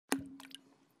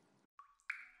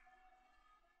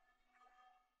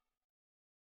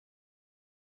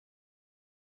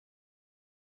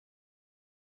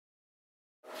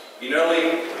In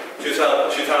early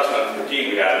 2013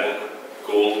 we had a MOOC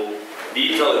called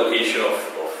Digital Education of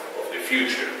the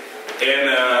Future. And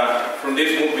from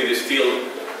this MOOC we distilled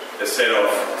a set of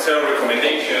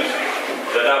recommendations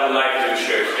that I would like to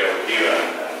share here with you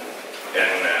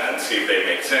and see if they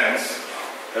make sense.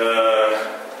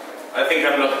 I think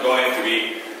I'm not going to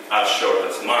be as short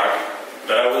as Mark,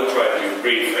 but I will try to be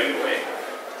brief anyway.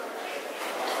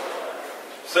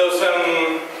 So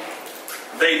some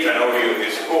data and overview of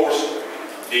this course,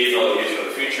 Digital Education of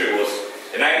the Future, was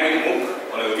a 9-week MOOC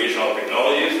on educational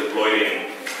technologies deployed in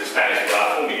the Spanish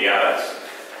platform, Mediadas,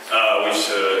 which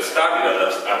started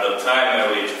at that time,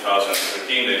 early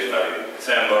 2013. They started in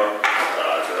December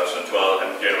 2012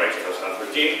 and January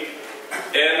 2013.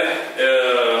 And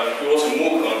it was a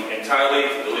MOOC entirely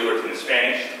delivered in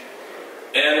Spanish.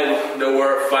 And there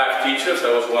were 5 teachers,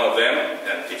 I was one of them,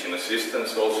 and teaching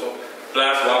assistants also,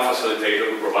 plus one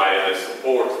facilitator who provided the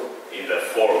support in the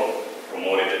forum,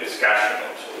 promoted the discussion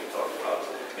also we talked about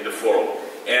in the forum.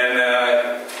 And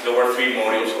there were 3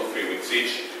 modules of 3 weeks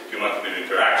each: human-computer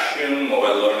interaction,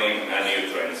 mobile learning, and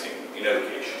new trends in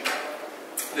education.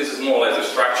 This is more or less the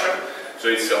structure, so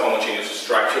it's a homogeneous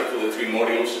structure for the 3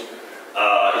 modules.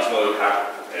 Each module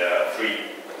had 3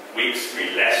 weeks,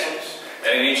 3 lessons,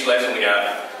 and in each lesson we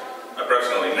have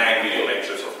approximately 9 video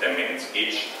lectures of 10 minutes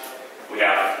each. We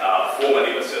have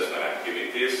formative assessment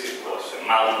activities. It was a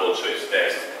multiple choice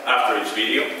test after each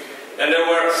video. And there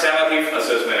were summative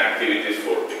assessment activities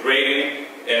for the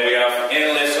grading. And we have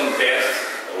in-lesson tests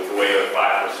with a weight of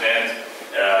 5%,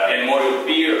 and module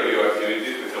peer review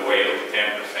activities with a weight of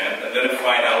 10%, and then a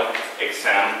final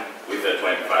exam with a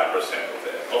 25%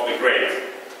 of the grade.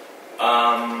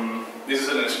 This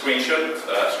is a screenshot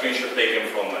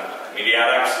taken from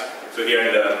Mediadas. So here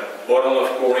in the bottom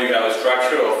left corner you have a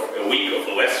structure of a week of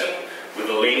a lesson with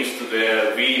the links to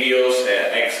the videos,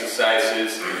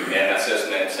 exercises, and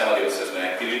summative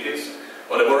assessment activities.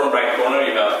 On the bottom right corner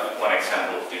you have one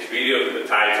example of this video with the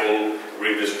title,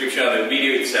 brief description of the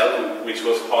video itself, which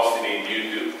was hosted in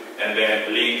YouTube and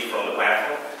then linked from the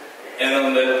platform. And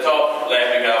on the top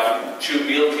left you have 2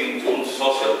 built-in tools,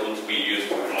 social tools we use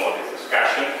to promote this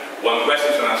discussion. One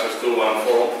questions and answers tool, one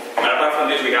forum. And apart from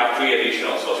this we have 3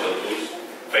 additional social tools: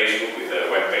 Facebook with a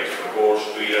web page for the course,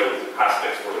 Twitter with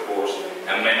hashtags for the course,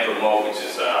 and MentorMob, which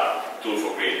is a tool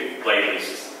for creating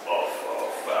playlists of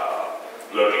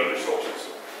learning resources.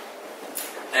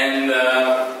 And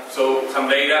so some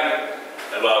data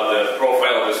about the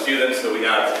profile of the students. So we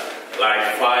had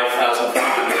like 5,500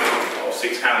 or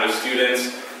 600 students.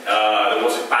 There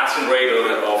was a passing rate of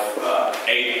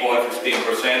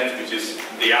 8.15%, which is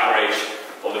the average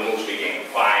of the MOOCs we can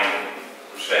find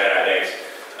Coursera, edX,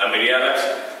 and Mediadas.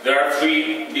 There are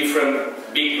 3 different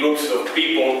big groups of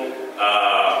people.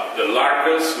 The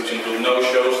lurkers, which include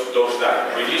no-shows, those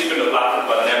that register the platform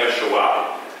but never show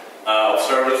up.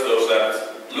 Observers, those that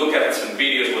look at some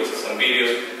videos, watch some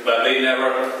videos, but they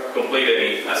never complete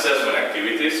any assessment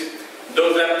activities.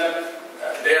 Those that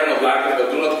they are not lurkers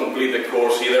but do not complete the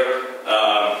course either.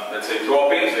 Let's say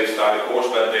drop-ins, they start the course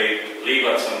but they leave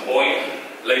at some point.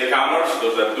 Latecomers,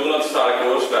 those that do not start a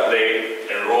course but they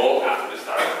enroll after they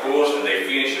start the course and they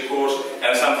finish the course,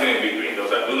 and something in between. Those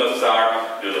that do not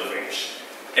start, do not finish.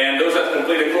 And those that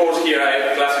complete the course, here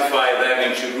I classify them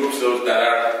in 2 groups. Those that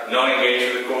are not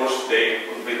engaged with the course, they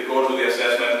complete the course with the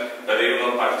assessment, but they do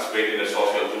not participate in the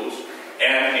social tools,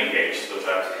 and engaged, those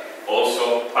that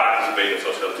also participate in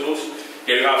social tools.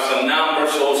 Here you have some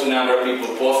numbers, also number of people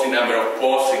posting, number of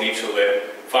posts in each of the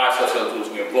 5 social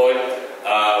tools we employed.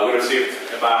 We received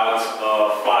about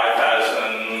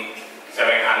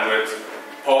 5,700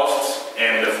 posts,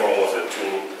 and the forum was the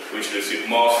tool which received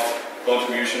most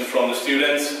contributions from the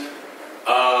students.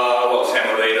 Well,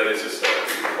 sample data, this is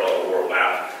a world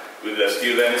map with the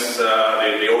students,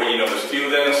 the origin of the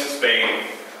students. Spain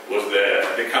was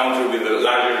the country with the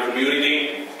larger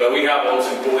community, but we have also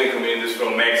important communities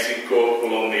from Mexico,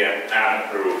 Colombia,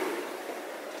 and Peru.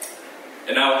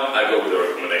 And now I go with the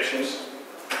recommendations.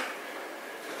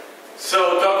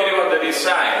 So, talking about the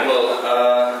design, well,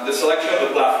 the selection of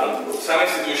the platform. Some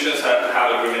institutions have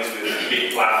agreements with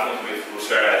big platforms, with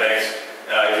Coursera, edX.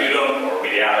 If you don't, or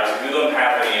Mediadas, if you don't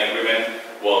have any agreement,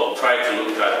 well, try to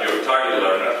look at your target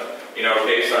learners. In our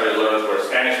case, target learners were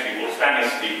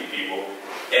Spanish-speaking people.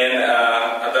 And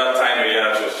at that time,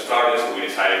 Mediadas was starting, so we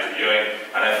decided to join.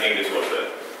 And I think this was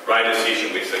the right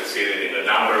decision. We succeeded in the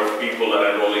number of people that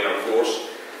enrolled in our course.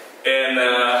 And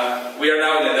we are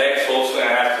now in edX also, and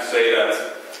I have to say that,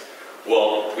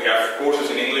 well, we have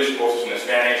courses in English, courses in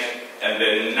Spanish, and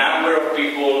the number of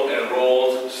people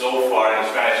enrolled so far in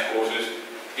Spanish courses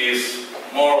is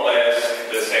more or less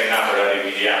the same number as in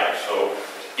Mediadas. So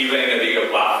even in a bigger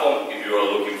platform. If you are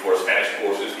looking for Spanish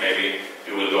courses, maybe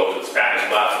you will go to the Spanish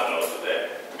platform, not to the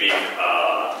big,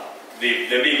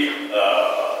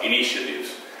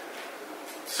 initiatives.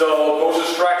 So course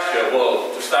structure,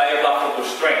 well, to study a platform to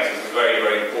strengths is very,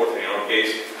 very important. In our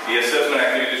case, the assessment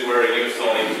activities were reduced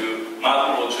only to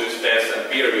multiple choice tests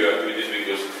and peer review activities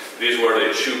because these were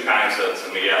the two kinds that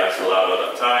María allowed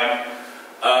at that time.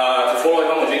 To follow a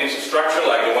homogeneous structure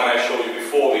like the one I showed you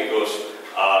before, because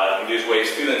in this way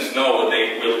students know what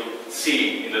they will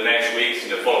see in the next weeks, in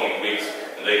the following weeks,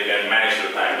 and they can manage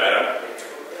their time better.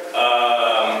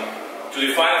 To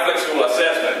define flexible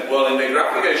assessment, well, in the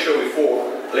graphic I showed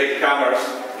before, latecomers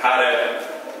had a,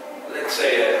 let's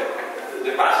say,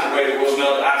 the passing rate was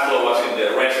not as low as in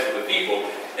the rest of the people,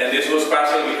 and this was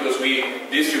partially because we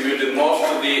distributed most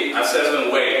of the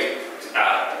assessment weight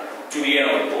to the end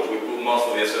of the course. We put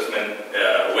most of the assessment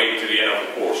weight to the end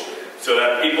of the course, so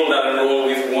that people that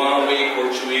enroll with 1 week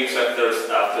or 2 weeks after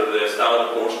the start of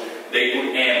the course, they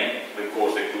could end the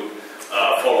course, they could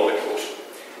follow the course.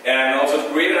 And also to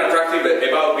create an attractive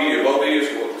about video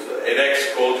is edX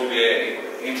called to the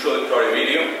introductory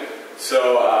video.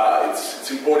 So it's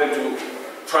important to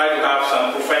try to have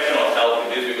some professional help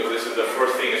in this, because this is the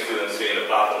first thing students see in the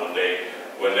platform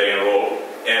when they enroll.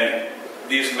 And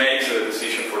this makes a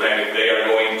decision for them if they are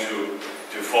going to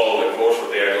follow the course or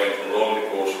they are going to enroll in the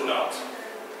course or not.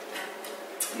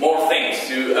 More things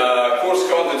to course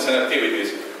contents and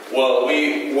activities. Well,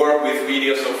 we work with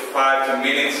videos of 5 to 10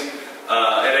 minutes.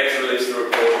 edX released a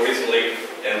report recently,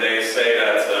 and they say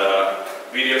that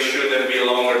videos shouldn't be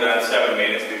longer than 7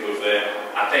 minutes because the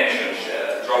attention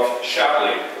drops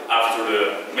sharply after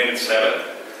the minute 7.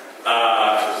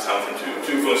 So something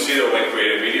to consider when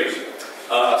creating videos.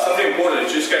 Something important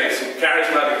is just getting some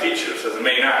charismatic teachers as the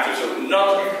main actors. So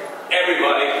not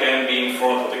everybody can be in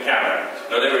front of the camera.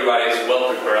 Not everybody is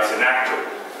well prepared as an actor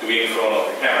to be in front of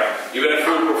the camera. Even a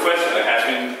full professional that has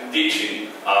been teaching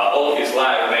all his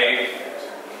life may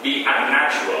be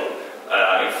unnatural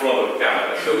in front of the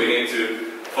camera. So we need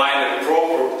to find the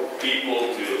proper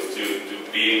people to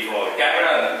be in front of the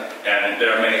camera, and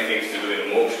there are many things to do in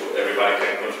MOOCs, so everybody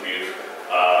can contribute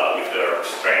with their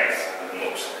strengths in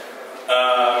MOOCs.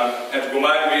 And to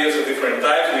combine videos of different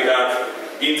types, we had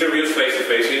interviews,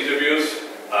 face-to-face interviews,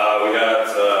 we had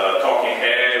talking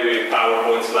head with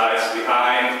PowerPoint slides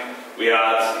behind, we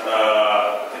had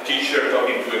the teacher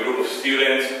talking to a group of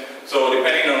students. So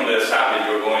depending on the subject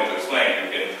you're going to explain,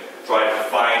 you can try to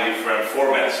find different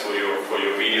formats for your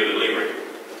video delivery.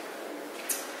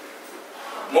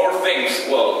 More things.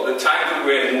 Well, the time to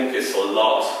create a MOOC is a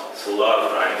lot. It's a lot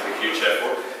of time. It's a huge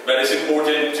effort. But it's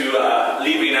important to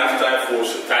leave enough time for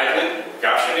subtitling,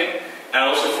 captioning, and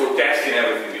also for testing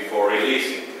everything before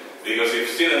releasing. Because if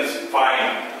students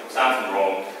find something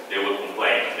wrong, they will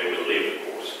complain. They will leave the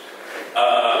course.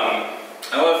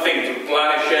 Another thing, to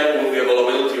plan a schedule with the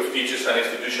availability of teachers and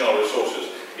institutional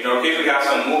resources. In our case, we have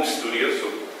some MOOC studios,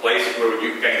 so places where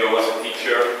you can go as a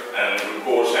teacher and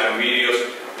record some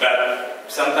videos, but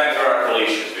sometimes there are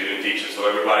collisions between teachers, so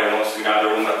everybody wants to have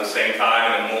a room at the same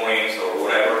time in the mornings or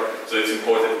whatever, so it's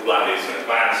important to plan this in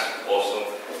advance also,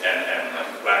 and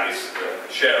plan this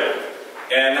schedule.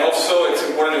 And also, it's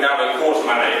important to have a course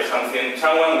manager,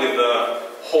 someone with the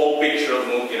whole picture of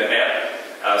MOOC in the head.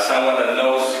 Someone that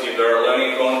knows if there are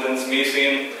learning contents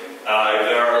missing, if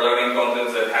there are learning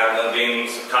contents that have not been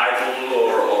subtitled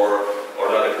or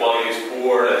that the quality is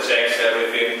poor, that checks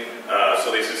everything. So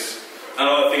this is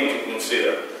another thing to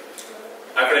consider.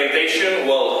 Accreditation,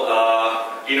 well,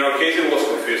 in our case it was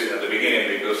confusing at the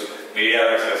beginning because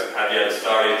María had yet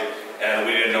started and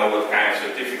we didn't know what kind of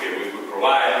certificate we could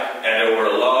provide, and there were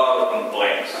a lot of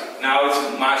complaints. Now it's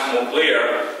much more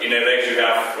clear. In edX you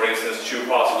have, for instance, 2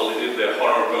 possibilities: the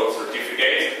honor code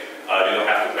certificate, you don't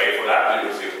have to pay for that,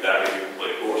 you receive that if you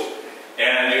complete the course,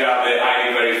 and you have the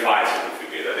ID verified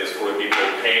certificate, that is for the people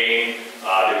paying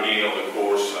the beginning of the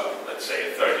course, let's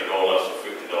say $30 or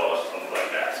 $50, something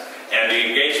like that. And the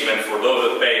engagement for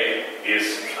those that pay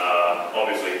is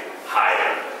obviously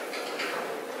higher.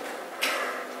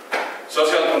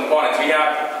 Social components. We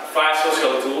have 5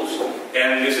 social tools,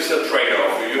 and this is a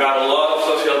trade-off. If you have a lot of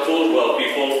social tools, well,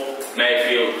 people may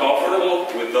feel comfortable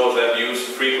with those that use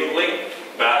frequently,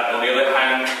 but on the other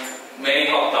hand, many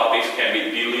hot topics can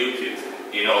be diluted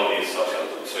in all these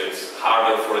social tools. So it's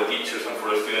harder for the teachers and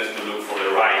for the students to look for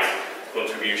the right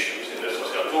contributions in the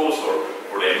social tools or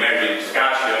for the emerging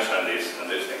discussions and these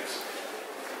things.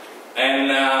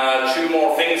 And 2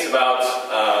 more things about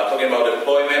talking about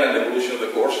deployment and the evolution of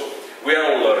the course. We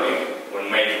are all learning when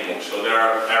making MOOCs, so there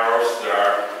are errors, there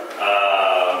are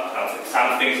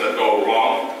some things that go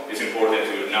wrong. It's important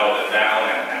to note them down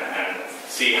and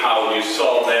see how you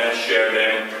solve them, share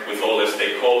them with all the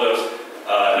stakeholders.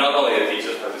 Not only the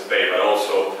teachers participate, but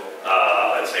also,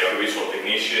 let's say, audiovisual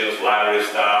technicians, library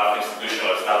staff,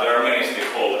 institutional staff. There are many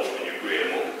stakeholders when you create a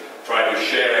MOOC. Try to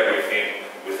share everything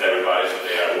with everybody so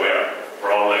they are aware of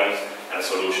problems and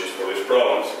solutions for these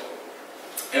problems.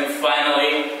 And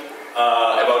finally,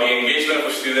 about the engagement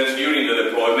of students during the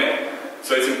deployment.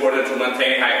 So it's important to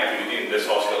maintain high activity in the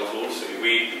social tools. If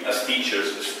we, as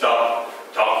teachers, stop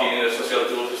talking in the social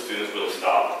tools, the students will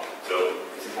stop. So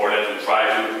it's important to try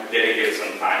to dedicate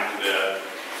some time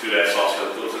to the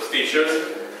social tools as teachers.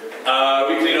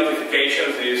 Weekly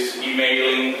notifications, this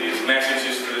emailing, these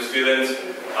messages to the students.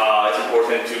 It's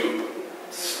important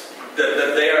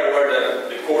that they are aware that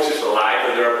the course is alive,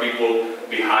 that there are people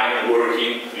behind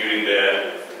working during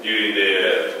the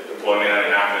deployment and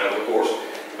enactment of the course.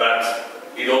 But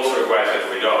it also requires a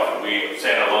trade-off. We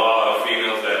send a lot of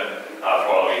emails that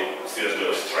probably students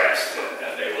will stress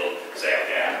and they will say,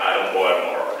 okay, I don't bother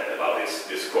more about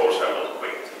this course, I will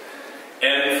quit.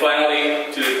 And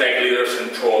finally, to detect leaders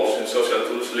and trolls in social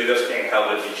tools, leaders can help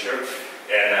the teacher.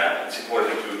 And it's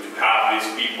important to have these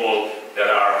people that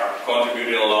are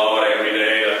contributing a lot every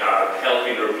day, that are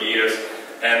helping their peers,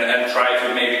 and try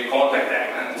to maybe contact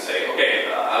them and say,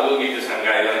 okay, I will give you some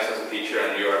guidance as a teacher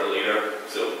and you are the leader,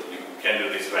 so you can do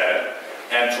this better.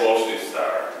 And trolls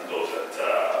are those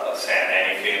that send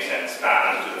anything, send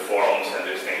spam to the forums and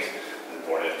these things. It's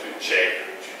important to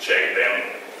check them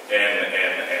and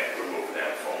remove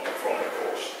them from the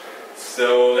course.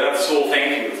 So that's all.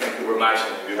 Thank you very much.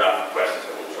 If you have questions.